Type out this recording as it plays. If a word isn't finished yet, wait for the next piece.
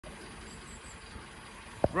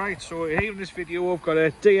Right, so here in this video I've got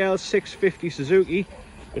a DL650 Suzuki.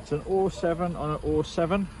 It's an 07 on an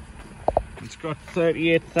 07. It's got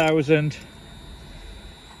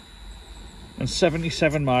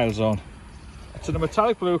 38,077 miles on. It's in a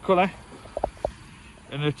metallic blue colour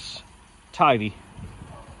and it's tidy.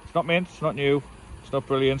 It's not mint, it's not new, it's not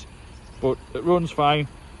brilliant, but it runs fine.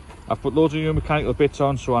 I've put loads of new mechanical bits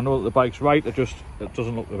on, so I know that the bike's right, it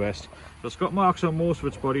doesn't look the best. So it's got marks on most of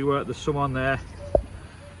its bodywork. There's some on there,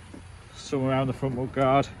 some around the front mud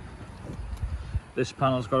guard. This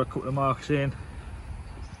panel's got a couple of marks in.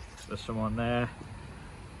 There's some on there.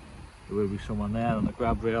 There will be some on there on the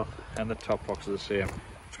grab rail, and the top box is the same.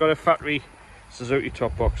 It's got a factory Suzuki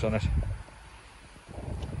top box on it.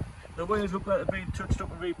 The wheels look like they've been touched up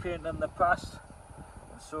and repainted in the past,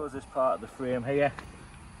 and so is this part of the frame here.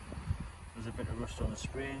 There's a bit of rust on the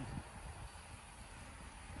spring.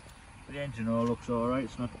 The engine all looks alright,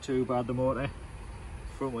 it's not too bad, the motor.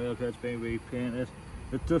 Front wheel guard's been repainted.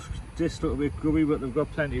 The discs look a bit grubby, but they've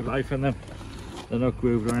got plenty of life in them. They're not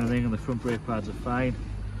grooved or anything, and the front brake pads are fine.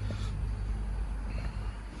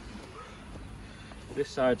 This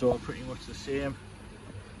side's all pretty much the same.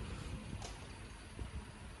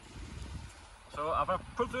 So I've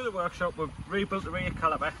put through the workshop, we've rebuilt the rear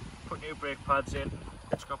caliper, put new brake pads in.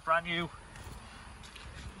 It's got brand new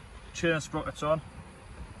chain and sprockets on.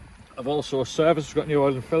 I've also serviced, it's got new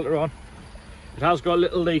oil and filter on. It has got a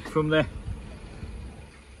little leak from the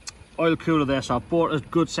oil cooler there, so I bought a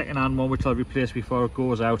good second hand one which I'll replace before it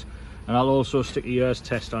goes out, and I'll also stick a year's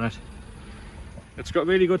test on it. It's got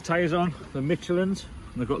really good tyres on, the Michelins,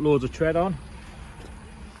 and they've got loads of tread on.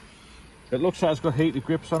 It looks like it's got heated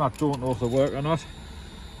grips on, I don't know if they work or not.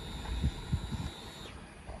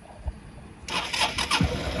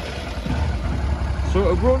 So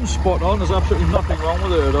it runs spot on, there's absolutely nothing wrong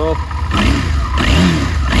with it at all.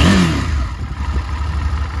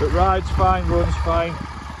 It rides fine, runs fine.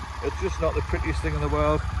 It's just not the prettiest thing in the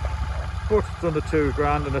world, but it's under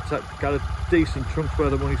 £2 and it's got a decent chunk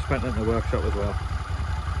worth of money spent in the workshop as well.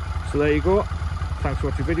 So there you go. Thanks for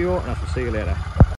watching the video, and I shall see you later.